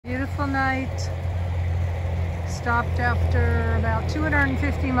night. Stopped after about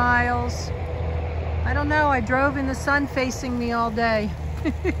 250 miles. I don't know, I drove in the sun facing me all day.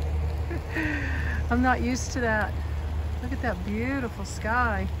 I'm not used to that. Look at that beautiful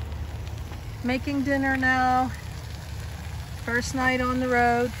sky. Making dinner now. First night on the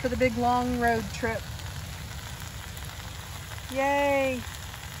road for the big long road trip. Yay!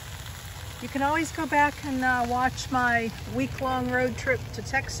 You can always go back and watch my week-long road trip to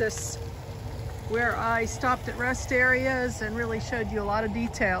Texas, where I stopped at rest areas and really showed you a lot of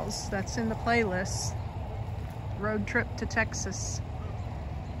details. That's in the playlist. Road trip to Texas.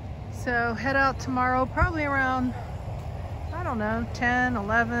 So head out tomorrow, probably around, I don't know, 10,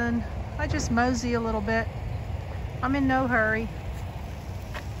 11. I just mosey a little bit. I'm in no hurry.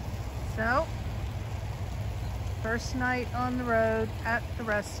 So, first night on the road at the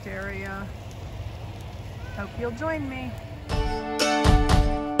rest area. Hope you'll join me.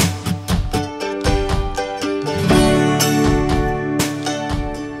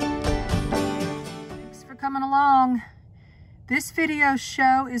 Thanks for coming along. This video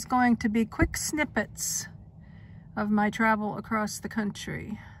show is going to be quick snippets of my travel across the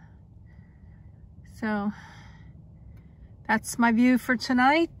country. So, that's my view for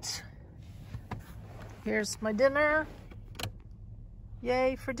tonight. Here's my dinner.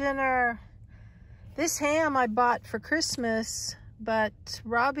 Yay for dinner. This ham I bought for Christmas, but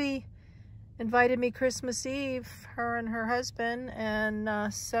Robbie invited me Christmas Eve, her and her husband,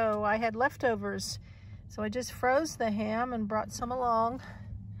 and so I had leftovers. So I just froze the ham and brought some along.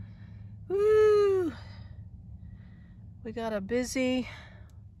 Woo! We got a busy,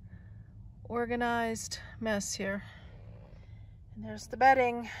 organized mess here. And there's the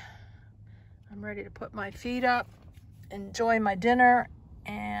bedding. I'm ready to put my feet up, enjoy my dinner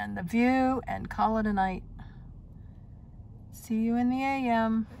and the view, and call it a night. See you in the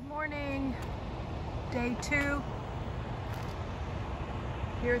AM. Good morning. Day 2.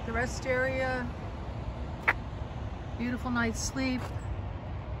 Here at the rest area. Beautiful night's sleep.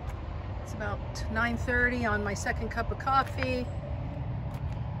 It's about 9:30 on my second cup of coffee.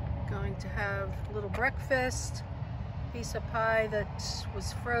 Going to have a little breakfast. Piece of pie that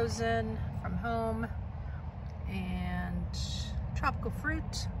was frozen from home, and tropical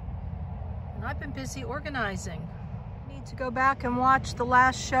fruit. And I've been busy organizing. I need to go back and watch the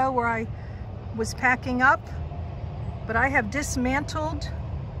last show where I was packing up, but I have dismantled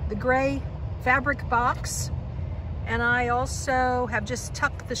the gray fabric box, and I also have just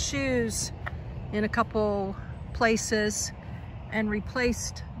tucked the shoes in a couple places and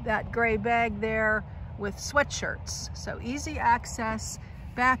replaced that gray bag there with sweatshirts. So easy access.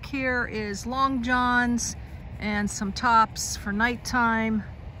 Back here is long johns and some tops for nighttime.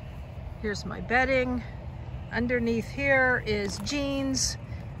 Here's my bedding. Underneath here is jeans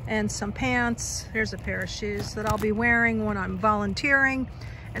and some pants. Here's a pair of shoes that I'll be wearing when I'm volunteering.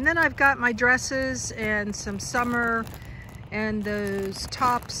 And then I've got my dresses and some summer and those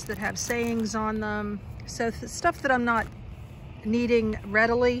tops that have sayings on them. So stuff that I'm not needing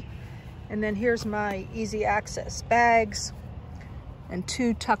readily. And then here's my easy access bags, and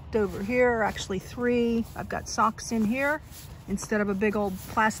 2 tucked over here, actually 3. I've got socks in here instead of a big old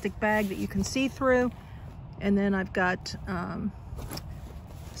plastic bag that you can see through. And then I've got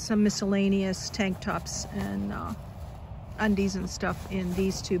some miscellaneous tank tops and undies and stuff in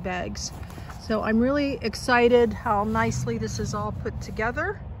these 2 bags. So I'm really excited how nicely this is all put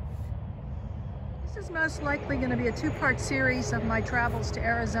together. This is most likely going to be a 2-part series of my travels to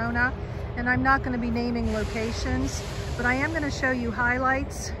Arizona. And I'm not going to be naming locations, but I am going to show you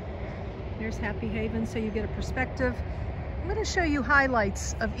highlights. Here's Happy Haven, so you get a perspective. I'm going to show you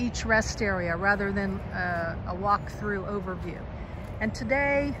highlights of each rest area rather than a walk-through overview. And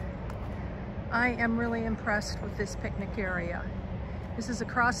today, I am really impressed with this picnic area. This is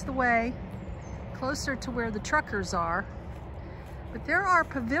across the way, closer to where the truckers are. But there are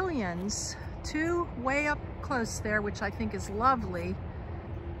pavilions, 2 way up close there, which I think is lovely.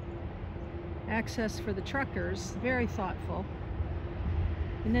 Access for the truckers, very thoughtful.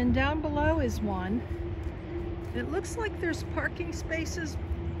 And then down below is one. It looks like there's parking spaces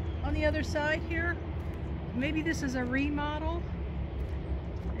on the other side here. Maybe this is a remodel.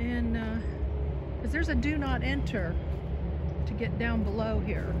 And because there's a do not enter to get down below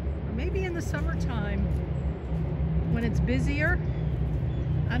here. Or maybe in the summertime when it's busier.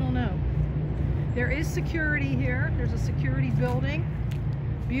 I don't know. There is security here. There's a security building.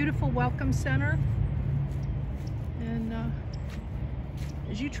 Beautiful welcome center. And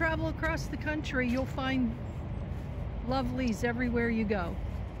as you travel across the country, you'll find lovelies everywhere you go.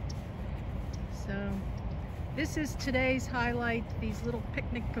 So This is today's highlight, these little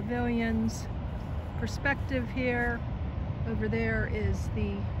picnic pavilions. Perspective here. Over there is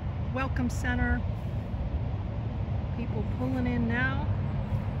the Welcome Center. People pulling in now.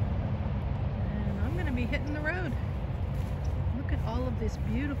 And I'm gonna be hitting the road. Look at all of this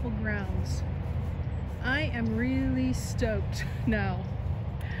beautiful grounds. I am really stoked now.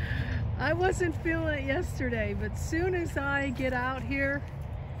 I wasn't feeling it yesterday, but soon as I get out here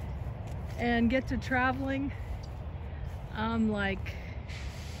and get to traveling, I'm like,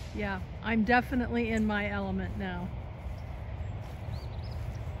 yeah, I'm definitely in my element now.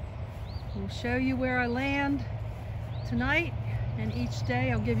 We'll show you where I land tonight, and each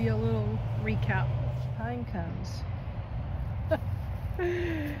day I'll give you a little recap. Pine cones.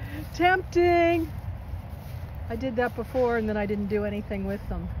 Tempting! I did that before and then I didn't do anything with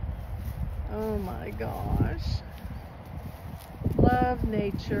them. Oh my gosh. Love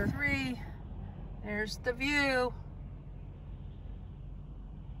nature. 3. There's the view.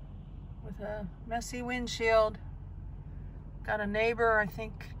 With a messy windshield. Got a neighbor, I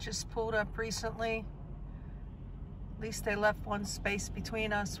think, just pulled up recently. At least they left one space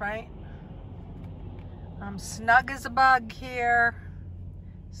between us, right? I'm snug as a bug here.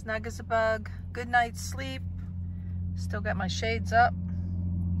 Snug as a bug. Good night's sleep. Still got my shades up.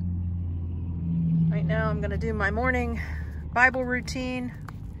 Right now I'm gonna do my morning Bible routine.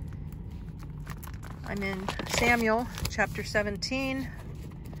 I'm in Samuel chapter 17.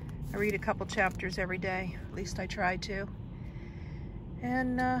 I read a couple chapters every day, at least I try to.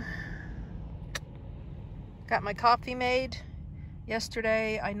 And got my coffee made.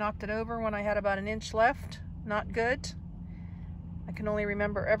 Yesterday I knocked it over when I had about an inch left. Not good. I can only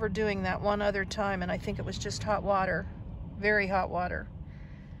remember ever doing that one other time, and I think it was just hot water. Very hot water.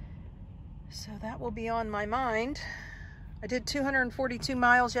 So that will be on my mind. I did 242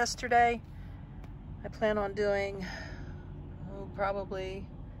 miles yesterday. I plan on doing, probably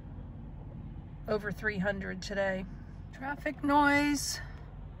over 300 today. Traffic noise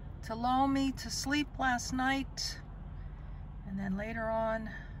to lull me to sleep last night. And then later on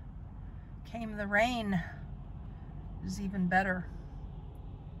came the rain. It was even better.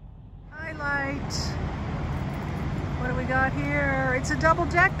 Highlight. What do we got here? It's a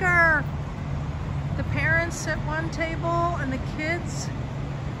double-decker. The parents at one table and the kids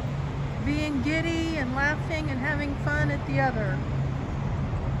being giddy and laughing and having fun at the other.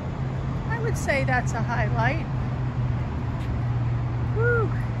 I would say that's a highlight.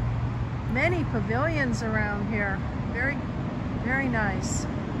 Woo! Many pavilions around here. Very, very nice.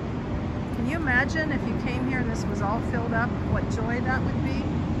 Can you imagine if you came here and this was all filled up, what joy that would be?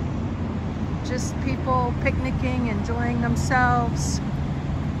 Just people picnicking, enjoying themselves.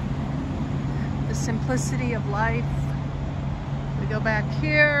 The simplicity of life. We go back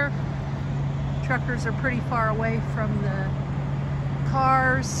here. Truckers are pretty far away from the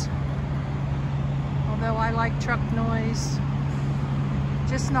cars. Although I like truck noise.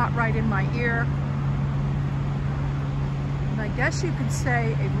 Just not right in my ear. And I guess you could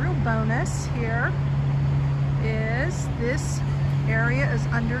say a real bonus here is this area is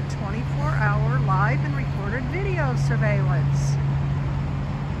under 24-hour live and recorded video surveillance.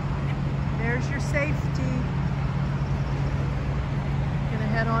 There's your safety. Gonna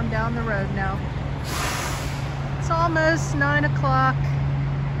head on down the road now. It's almost 9 o'clock.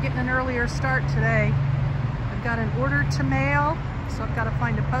 Getting an earlier start today. I've got an order to mail, so I've got to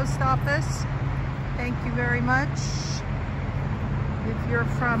find a post office. Thank you very much. If you're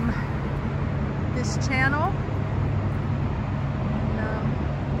from this channel.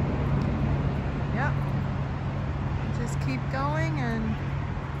 Just keep going and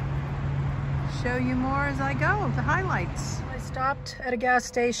show you more as I go, the highlights. I stopped at a gas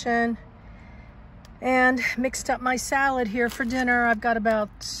station and mixed up my salad here for dinner. I've got about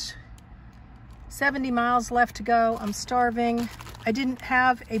 70 miles left to go. I'm starving. I didn't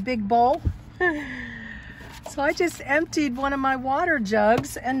have a big bowl. So I just emptied one of my water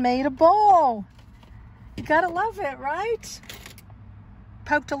jugs and made a bowl. You gotta love it, right?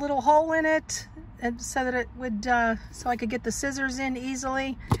 Poked a little hole in it and so that it would, so I could get the scissors in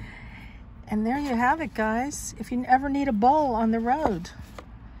easily. And there you have it, guys. If you ever need a bowl on the road.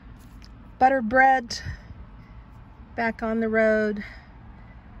 Buttered bread, back on the road.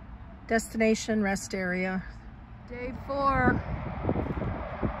 Destination rest area. Day 4.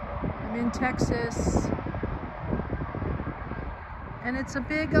 I'm in Texas. And it's a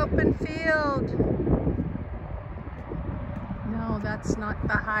big open field. No, that's not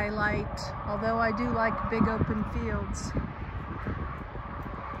the highlight, although I do like big open fields.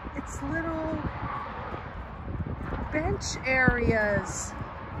 It's little bench areas.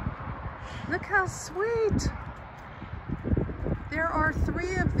 Look how sweet. There are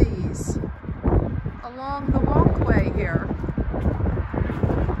 3 of these along the walkway here.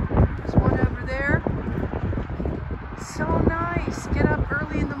 There's one over there. So nice. Get up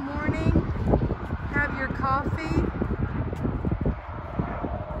early in the morning, have your coffee,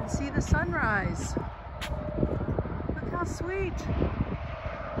 and see the sunrise. Look how sweet.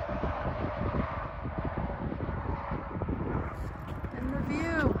 And the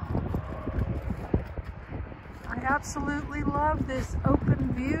view. I absolutely love this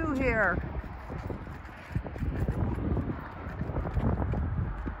open view here.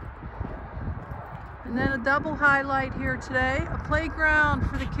 And then a double highlight here today, a playground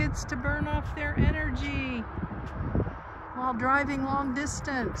for the kids to burn off their energy while driving long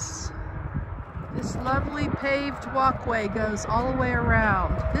distance. This lovely paved walkway goes all the way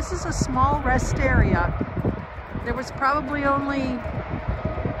around. This is a small rest area. There was probably only,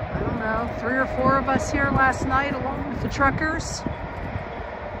 I don't know, 3 or 4 of us here last night along with the truckers.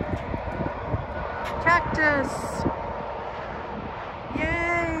 Cactus.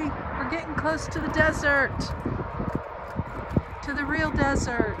 Yay! We're getting close to the desert. To the real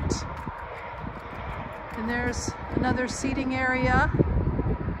desert. And there's another seating area.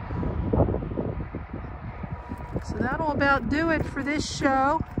 So that'll about do it for this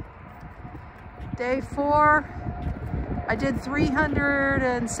show. Day 4. I did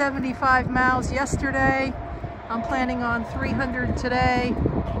 375 miles yesterday. I'm planning on 300 today.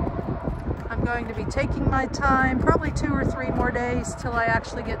 I'm going to be taking my time, probably 2 or 3 more days till I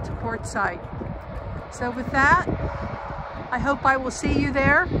actually get to Quartzsite. So with that, I hope I will see you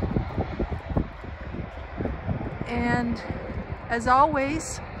there. And as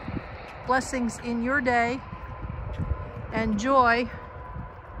always, blessings in your day and joy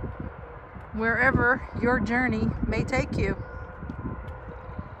wherever your journey may take you.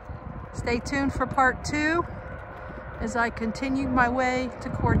 Stay tuned for part 2 as I continue my way to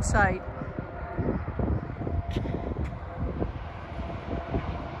Quartzsite.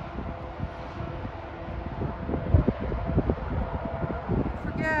 Don't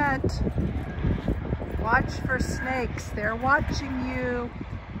forget, watch for snakes. They're watching you.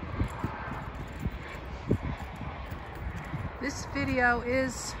 This video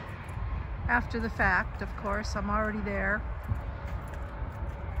is after the fact, of course. I'm already there.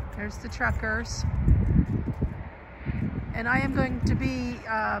 There's the truckers. And I am going to be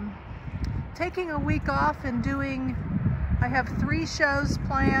taking a week off and doing, I have 3 shows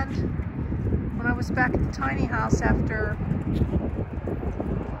planned when I was back at the tiny house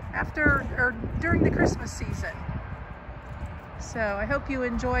during the Christmas season. So I hope you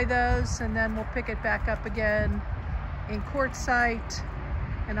enjoy those, and then we'll pick it back up again in Quartzsite,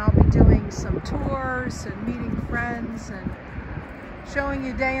 and I'll be doing some tours and meeting friends and showing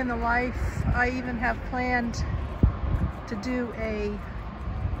you day in the life. I even have planned to do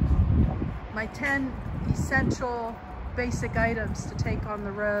my 10 essential basic items to take on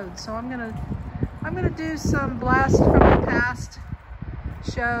the road. So I'm gonna do some blast from the past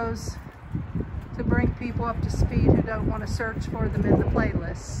shows to bring people up to speed who don't want to search for them in the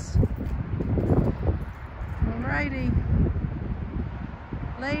playlists. Alrighty,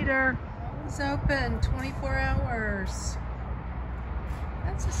 later. It's open 24 hours.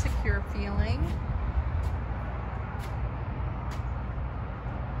 That's a secure feeling.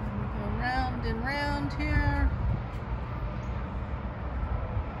 And we go round and round here.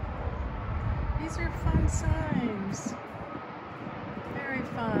 These are fun signs. Very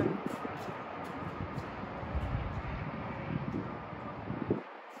fun.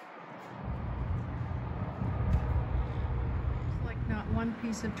 One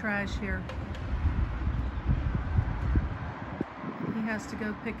piece of trash here. He has to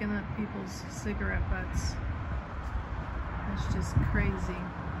go picking up people's cigarette butts. That's just crazy.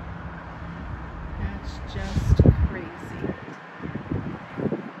 That's just crazy.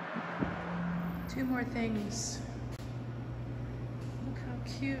 2 more things. Look how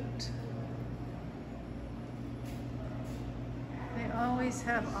cute. They always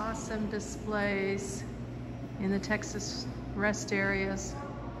have awesome displays in the Texas rest areas.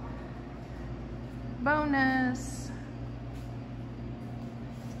 Bonus.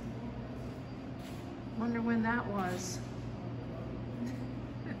 Wonder when that was.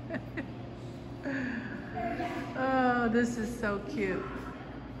 Oh, this is so cute.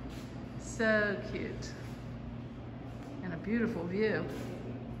 So cute. And a beautiful view.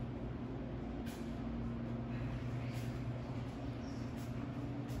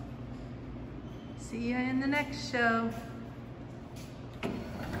 See ya in the next show.